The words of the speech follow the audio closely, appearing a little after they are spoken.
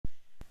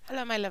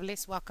Hello my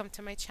lovelies, welcome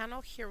to my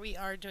channel. Here we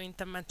are doing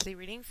the monthly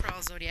reading for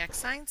all zodiac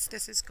signs.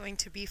 This is going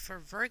to be for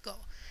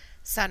Virgo,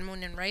 Sun,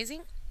 Moon, and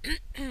Rising.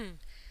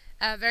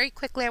 Very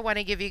quickly, I want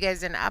to give you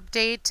guys an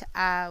update.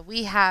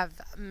 We have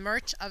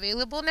merch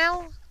available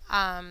now.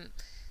 I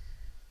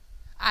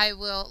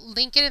will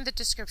link it in the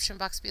description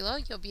box below.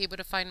 You'll be able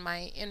to find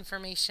my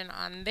information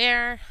on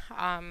there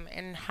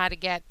and how to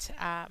get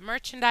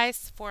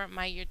merchandise for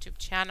my YouTube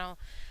channel.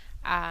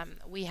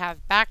 We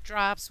have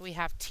backdrops, we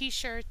have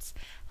t-shirts,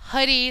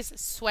 hoodies,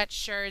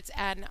 sweatshirts,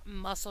 and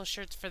muscle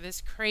shirts for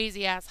this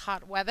crazy ass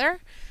hot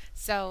weather.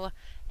 So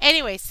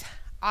anyways,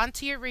 on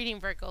to your reading,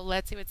 Virgo.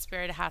 Let's see what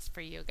Spirit has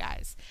for you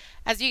guys.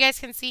 As you guys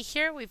can see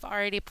here, we've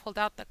already pulled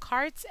out the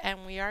cards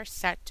and we are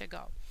set to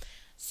go.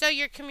 So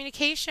your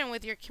communication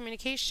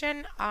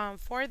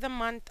for the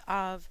month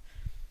of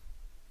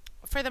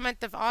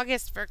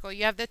August, Virgo,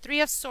 you have the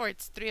Three of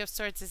Swords. Three of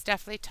Swords is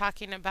definitely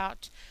talking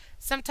about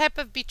some type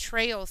of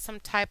betrayal,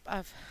 some type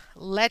of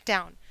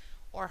letdown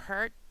or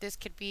hurt. This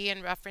could be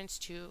in reference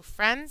to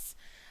friends.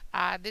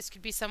 This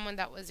could be someone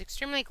that was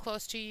extremely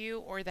close to you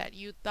or that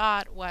you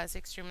thought was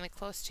extremely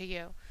close to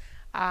you.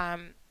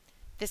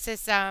 This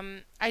is,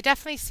 I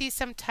definitely see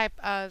some type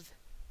of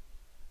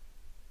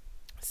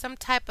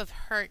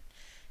hurt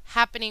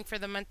happening for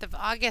the month of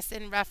August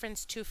in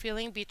reference to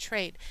feeling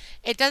betrayed.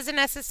 It doesn't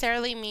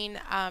necessarily mean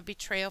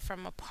betrayal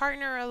from a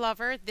partner or a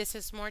lover. This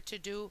is more to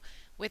do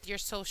with your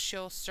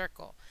social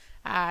circle.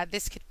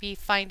 This could be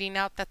finding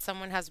out that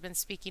someone has been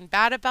speaking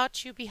bad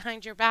about you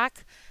behind your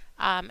back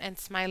and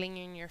smiling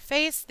in your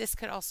face. This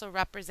could also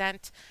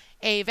represent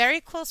a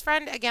very close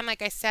friend, again,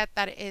 like I said,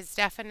 that is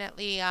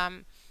definitely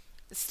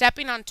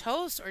stepping on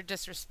toes or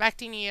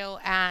disrespecting you,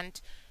 and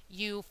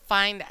you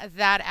find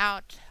that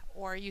out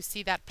or you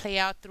see that play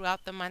out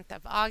throughout the month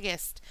of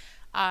August.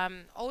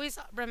 Always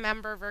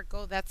remember,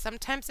 Virgo, that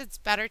sometimes it's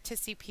better to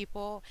see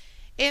people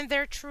in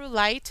their true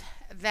light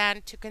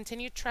than to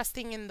continue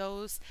trusting in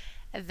those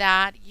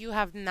that you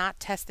have not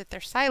tested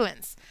their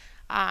silence.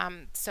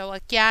 So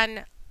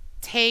again,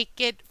 take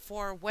it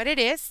for what it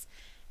is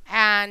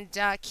and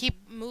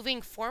keep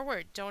moving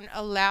forward. Don't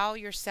allow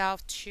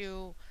yourself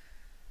to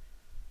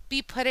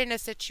be put in a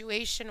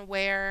situation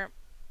where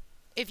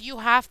if you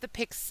have to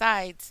pick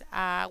sides,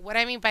 what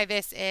I mean by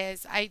this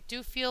is I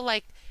do feel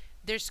like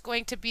there's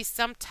going to be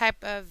some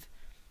type of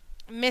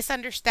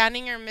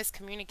misunderstanding or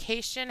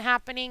miscommunication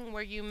happening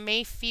where you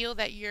may feel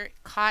that you're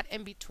caught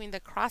in between the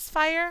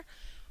crossfire,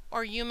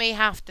 or you may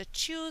have to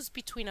choose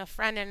between a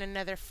friend and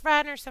another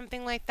friend or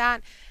something like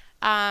that.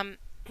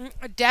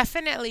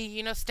 Definitely,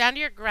 you know, stand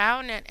your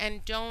ground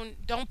and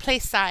don't play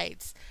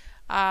sides.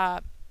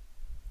 Let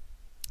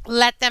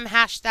them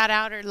hash that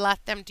out or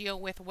let them deal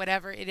with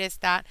whatever it is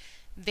that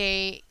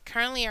they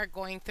currently are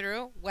going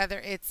through, whether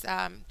it's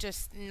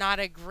just not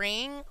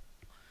agreeing,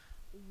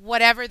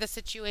 whatever the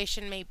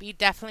situation may be.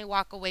 Definitely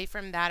walk away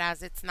from that,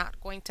 as it's not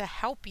going to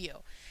help you.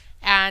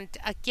 And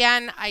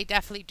again, I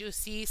definitely do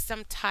see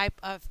some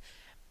type of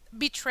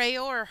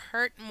betrayal or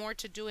hurt, more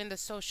to do in the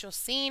social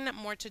scene,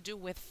 more to do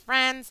with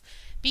friends.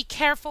 Be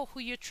careful who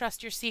you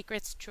trust your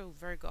secrets to,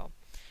 Virgo,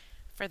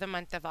 for the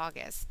month of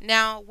August.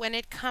 Now, when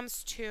it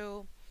comes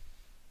to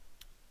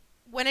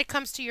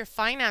your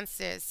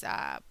finances,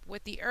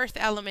 with the earth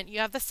element, you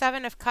have the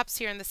Seven of Cups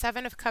here, and the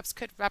Seven of Cups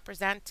could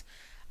represent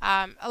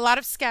a lot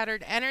of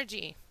scattered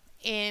energy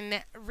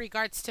in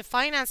regards to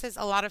finances,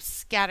 a lot of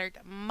scattered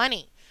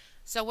money.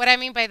 So what I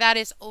mean by that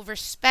is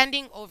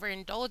overspending,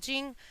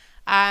 overindulging,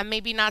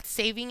 maybe not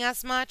saving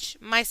as much.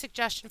 My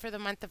suggestion for the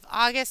month of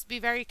August, be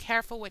very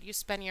careful what you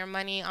spend your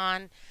money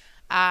on.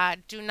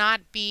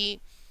 Don't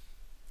be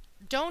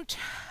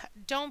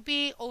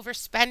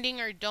overspending,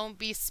 or don't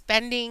be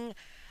spending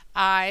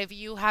if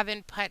you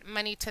haven't put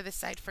money to the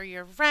side for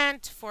your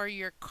rent, for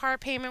your car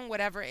payment,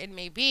 whatever it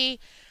may be.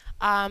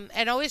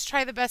 And always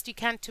try the best you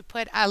can to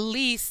put at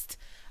least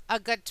a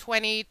good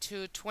 $20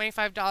 to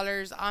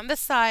 $25 on the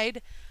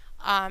side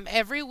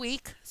every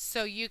week,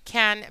 so you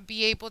can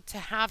be able to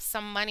have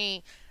some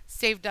money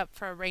saved up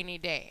for a rainy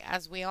day.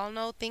 As we all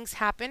know, things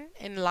happen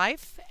in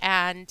life,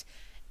 and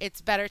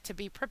it's better to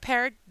be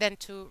prepared than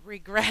to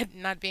regret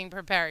not being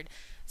prepared.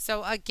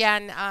 So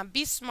again,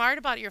 be smart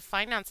about your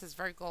finances,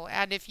 Virgo.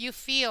 And if you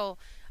feel,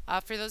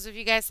 for those of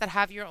you guys that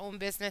have your own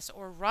business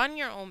or run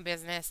your own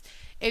business,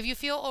 if you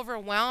feel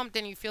overwhelmed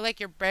and you feel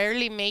like you're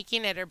barely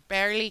making it or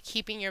barely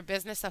keeping your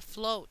business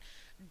afloat,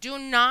 do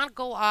not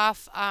go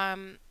off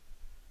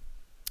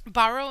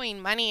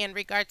borrowing money in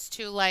regards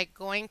to like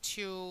going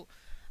to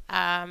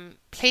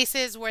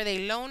places where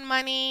they loan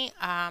money,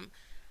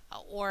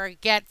 or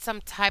get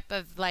some type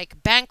of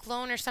like bank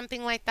loan or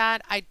something like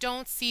that. I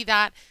don't see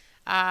that.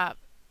 I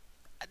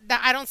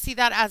don't see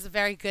that as a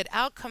very good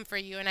outcome for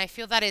you, and I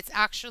feel that it's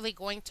actually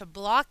going to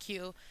block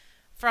you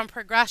from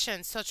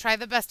progression. So try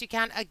the best you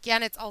can.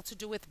 Again, it's all to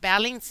do with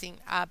balancing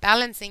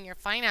your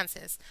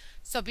finances.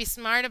 So be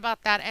smart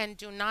about that, and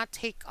do not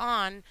take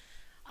on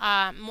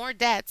more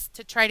debts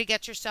to try to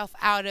get yourself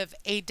out of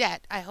a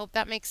debt. I hope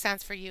that makes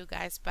sense for you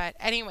guys. But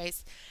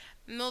anyways,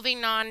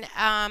 moving on.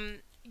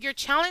 your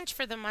challenge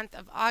for the month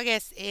of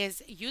August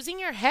is using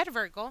your head,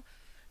 Virgo.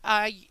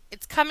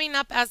 It's coming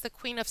up as the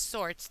Queen of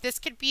Swords. This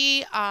could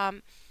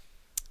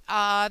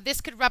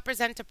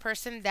represent a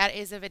person that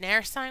is of an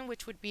air sign,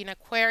 which would be an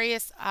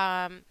Aquarius,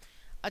 a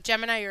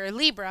Gemini, or a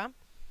Libra.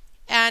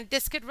 And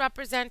this could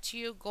represent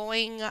you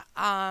going,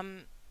 not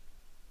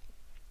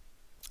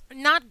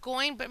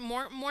going, but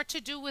more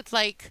to do with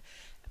like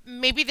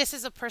maybe this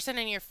is a person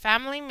in your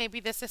family, maybe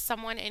this is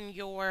someone in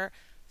your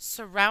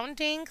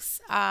surroundings.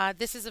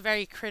 This is a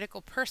very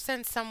critical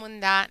person, someone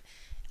that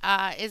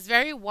is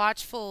very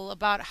watchful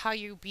about how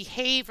you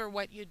behave or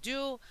what you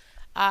do.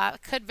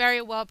 Could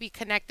very well be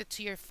connected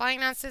to your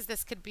finances.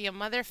 This could be a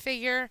mother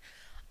figure.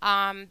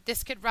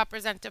 This could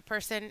represent a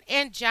person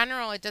in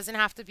general. It doesn't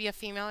have to be a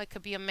female, it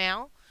could be a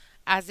male,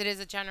 as it is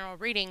a general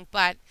reading.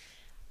 But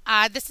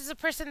this is a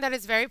person that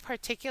is very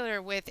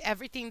particular with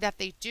everything that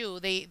they do.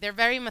 They're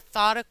very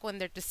methodical in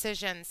their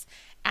decisions,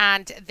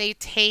 and they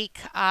take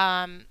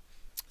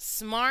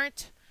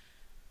smart,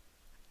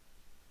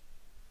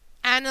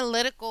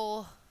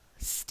 analytical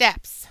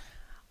steps.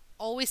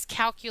 Always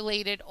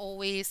calculated,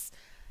 always,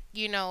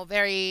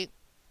 very.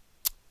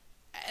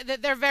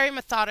 They're very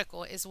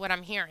methodical, is what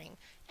I'm hearing.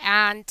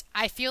 And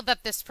I feel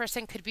that this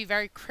person could be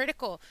very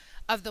critical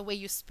of the way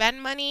you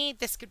spend money.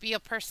 This could be a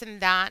person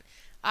that,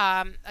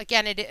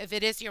 again, if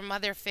it is your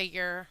mother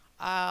figure,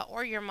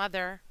 or your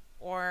mother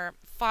or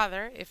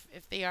father,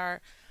 if they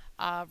are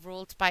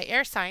ruled by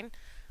air sign,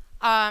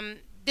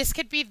 this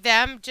could be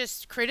them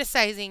just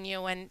criticizing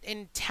you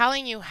and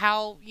telling you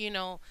how,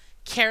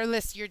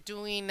 careless you're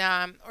doing,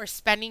 or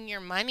spending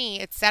your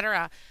money,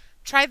 etc.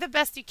 Try the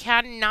best you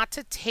can not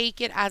to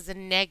take it as a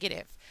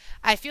negative.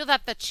 I feel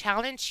that the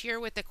challenge here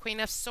with the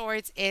Queen of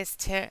Swords is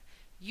to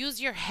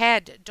use your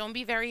head. Don't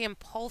be very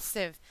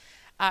impulsive.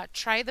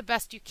 Try the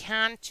best you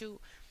can to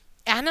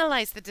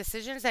analyze the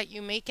decisions that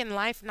you make in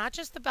life, not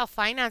just about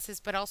finances,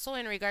 but also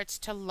in regards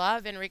to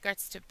love, in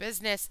regards to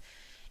business,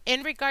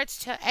 in regards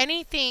to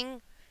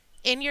anything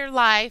in your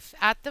life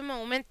at the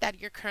moment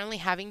that you're currently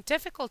having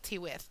difficulty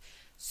with.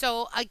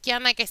 So,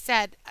 again, like I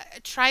said,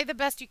 try the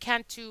best you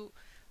can to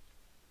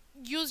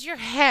use your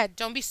head.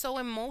 Don't be so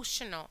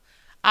emotional.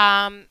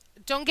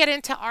 Don't get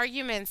into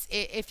arguments.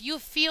 If you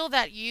feel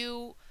that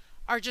you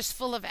are just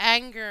full of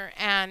anger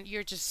and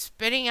you're just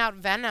spitting out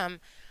venom,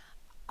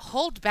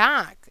 hold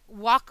back.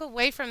 Walk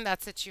away from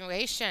that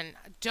situation.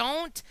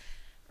 Don't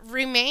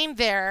remain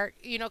there,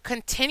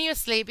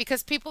 continuously,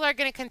 because people are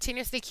going to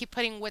continuously keep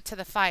putting wood to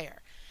the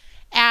fire.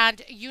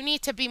 And you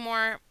need to be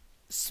more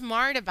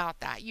smart about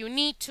that. You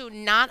need to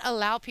not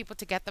allow people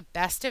to get the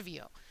best of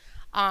you.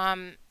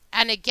 And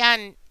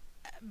again,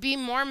 be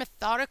more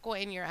methodical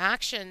in your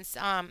actions.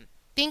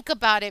 Think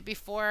about it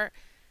before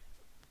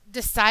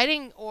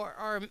deciding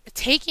or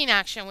taking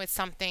action with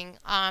something.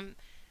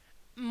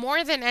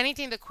 More than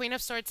anything, the Queen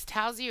of Swords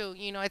tells you,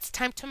 it's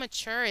time to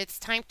mature. It's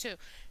time to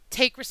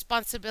take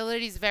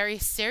responsibilities very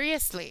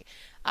seriously.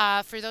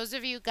 For those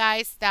of you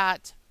guys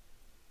that,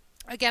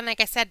 again, like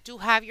I said, do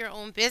have your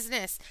own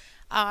business,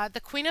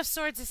 the Queen of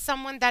Swords is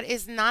someone that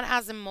is not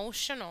as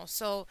emotional.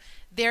 So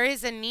there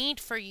is a need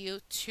for you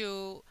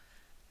to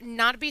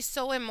not be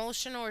so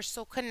emotional or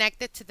so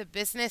connected to the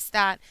business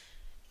that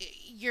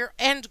your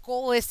end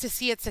goal is to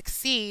see it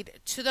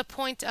succeed, to the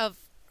point of,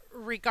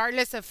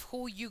 regardless of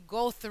who you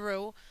go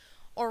through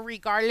or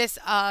regardless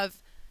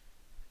of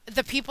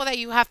the people that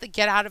you have to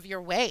get out of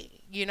your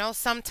way.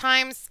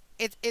 Sometimes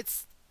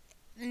it's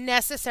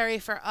necessary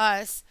for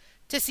us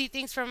to see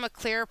things from a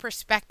clearer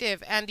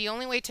perspective, and the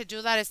only way to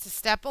do that is to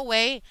step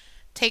away,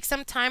 take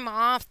some time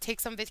off, take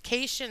some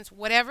vacations,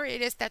 whatever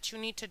it is that you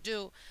need to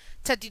do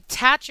to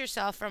detach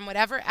yourself from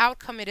whatever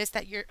outcome it is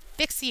that you're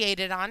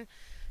fixated on,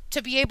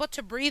 to be able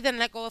to breathe and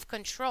let go of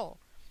control.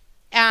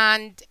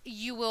 And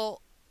you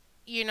will,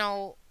 it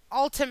will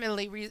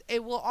ultimately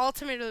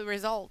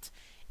result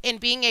in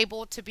being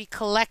able to be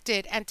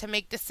collected and to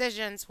make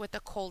decisions with a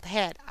cold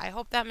head. I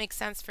hope that makes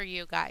sense for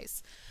you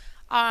guys.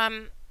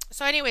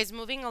 So anyways,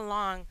 moving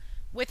along.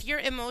 With your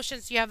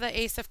emotions, you have the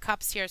Ace of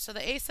Cups here. So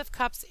the Ace of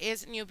Cups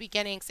is new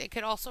beginnings. It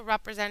could also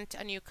represent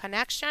a new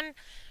connection,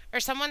 or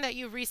someone that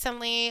you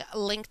recently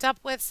linked up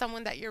with,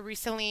 someone that you're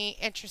recently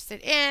interested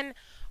in,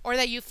 or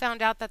that you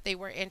found out that they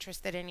were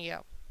interested in you.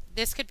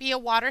 This could be a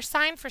water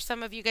sign. For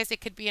some of you guys,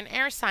 it could be an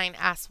air sign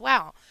as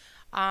well,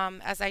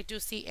 as I do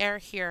see air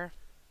here.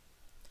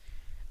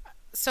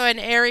 So an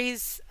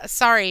Aries,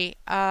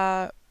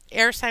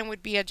 air sign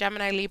would be a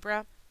Gemini,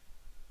 Libra,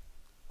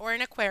 or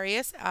an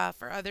Aquarius.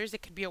 For others,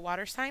 it could be a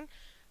water sign,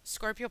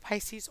 Scorpio,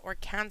 Pisces, or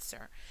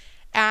Cancer.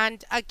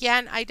 And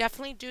again, I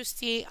definitely do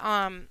see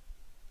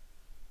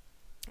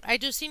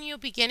new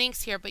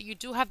beginnings here, but you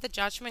do have the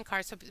Judgment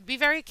card. So be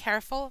very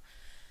careful.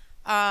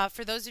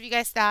 For those of you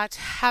guys that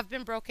have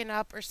been broken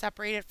up or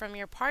separated from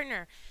your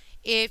partner,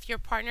 if your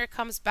partner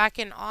comes back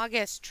in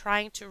August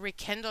trying to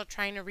rekindle,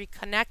 trying to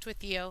reconnect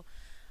with you,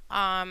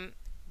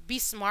 be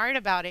smart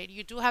about it.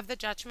 You do have the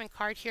Judgment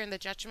card here, and the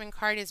Judgment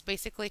card is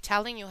basically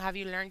telling you, have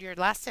you learned your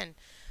lesson?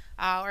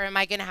 Or am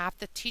I going to have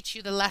to teach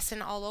you the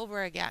lesson all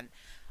over again?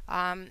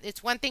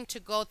 It's one thing to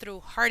go through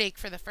heartache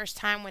for the first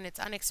time when it's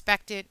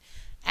unexpected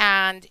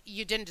and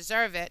you didn't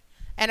deserve it,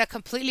 and a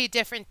completely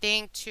different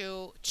thing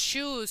to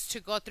choose to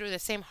go through the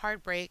same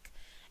heartbreak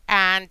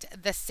and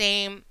the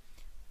same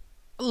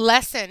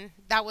lesson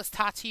that was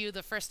taught to you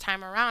the first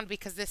time around,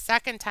 because the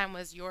second time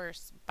was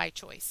yours by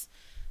choice.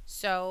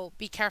 So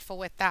be careful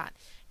with that.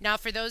 Now,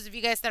 for those of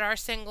you guys that are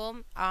single,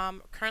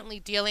 currently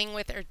dealing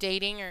with or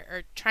dating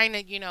or trying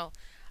to,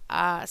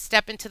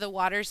 step into the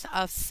waters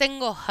of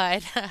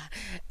singlehood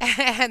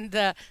and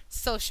the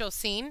social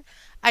scene,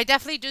 I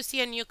definitely do see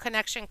a new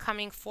connection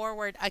coming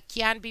forward.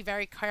 Again, be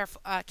very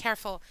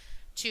careful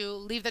to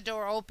leave the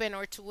door open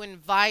or to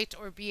invite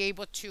or be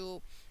able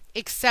to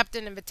accept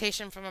an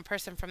invitation from a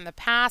person from the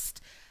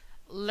past.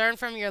 Learn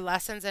from your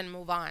lessons and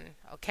move on.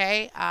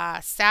 Okay.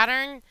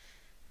 Saturn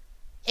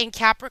in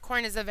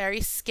Capricorn is a very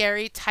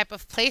scary type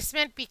of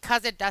placement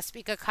because it does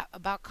speak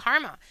about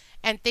karma,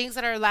 and things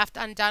that are left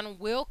undone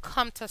will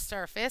come to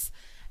surface.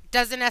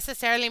 Doesn't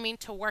necessarily mean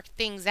to work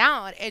things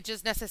out. It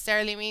just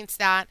necessarily means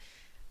that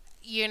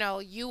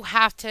you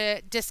have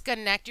to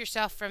disconnect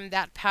yourself from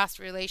that past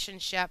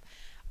relationship.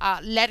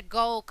 Let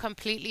go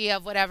completely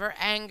of whatever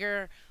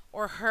anger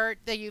or hurt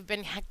that you've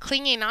been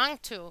clinging on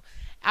to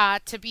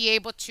be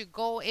able to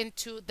go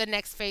into the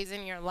next phase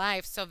in your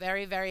life. So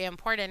very, very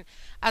important.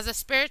 As a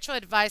spiritual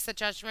advice, the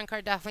Judgment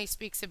card definitely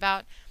speaks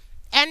about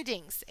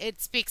endings.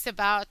 It speaks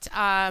about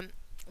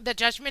the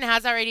judgment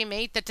has already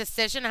made, the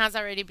decision has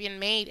already been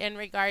made in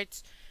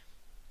regards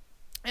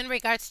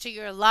to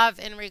your love,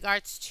 in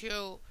regards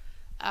to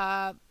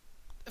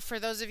for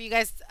those of you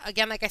guys,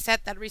 again, like I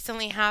said, that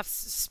recently have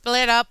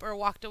split up or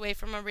walked away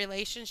from a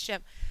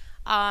relationship.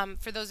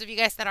 For those of you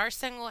guys that are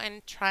single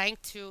and trying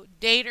to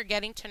date or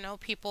getting to know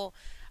people,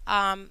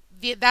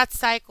 that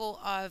cycle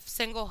of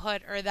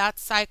singlehood or that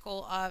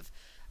cycle of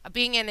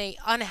being in a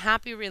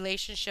unhappy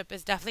relationship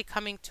is definitely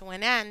coming to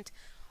an end.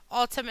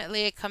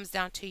 Ultimately, it comes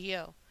down to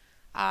you.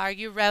 Are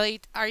you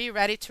ready? Are you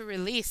ready to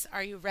release?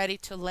 Are you ready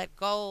to let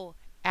go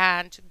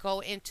and go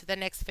into the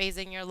next phase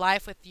in your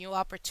life with new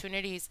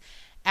opportunities?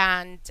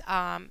 And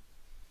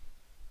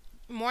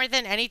more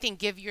than anything,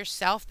 give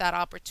yourself that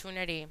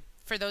opportunity.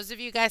 For those of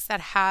you guys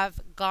that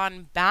have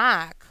gone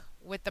back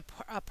with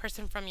a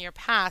person from your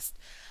past,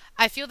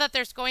 I feel that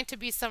there's going to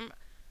be some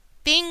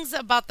things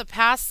about the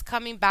past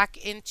coming back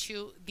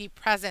into the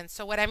present.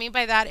 So what I mean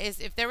by that is,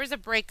 if there was a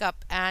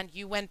breakup and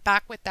you went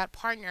back with that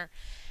partner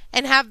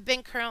and have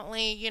been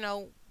currently,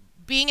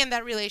 being in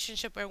that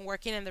relationship and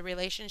working in the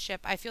relationship,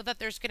 I feel that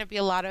there's going to be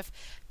a lot of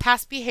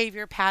past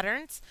behavior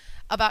patterns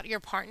about your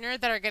partner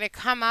that are going to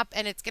come up,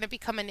 and it's going to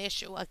become an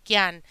issue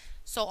again.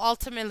 So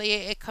ultimately,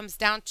 it comes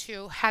down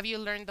to, have you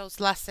learned those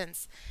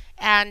lessons?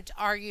 And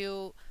are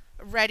you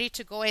ready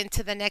to go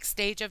into the next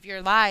stage of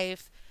your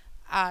life,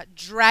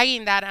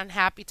 dragging that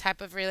unhappy type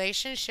of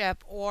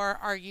relationship? Or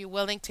are you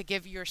willing to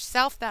give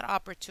yourself that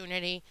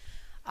opportunity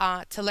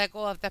to let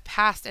go of the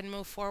past and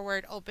move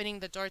forward, opening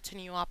the door to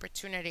new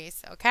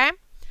opportunities? Okay?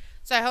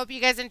 So I hope you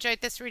guys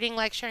enjoyed this reading.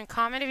 Like, share, and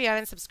comment. If you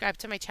haven't subscribed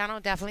to my channel,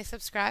 definitely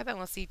subscribe, and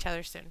we'll see each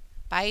other soon.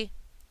 Bye.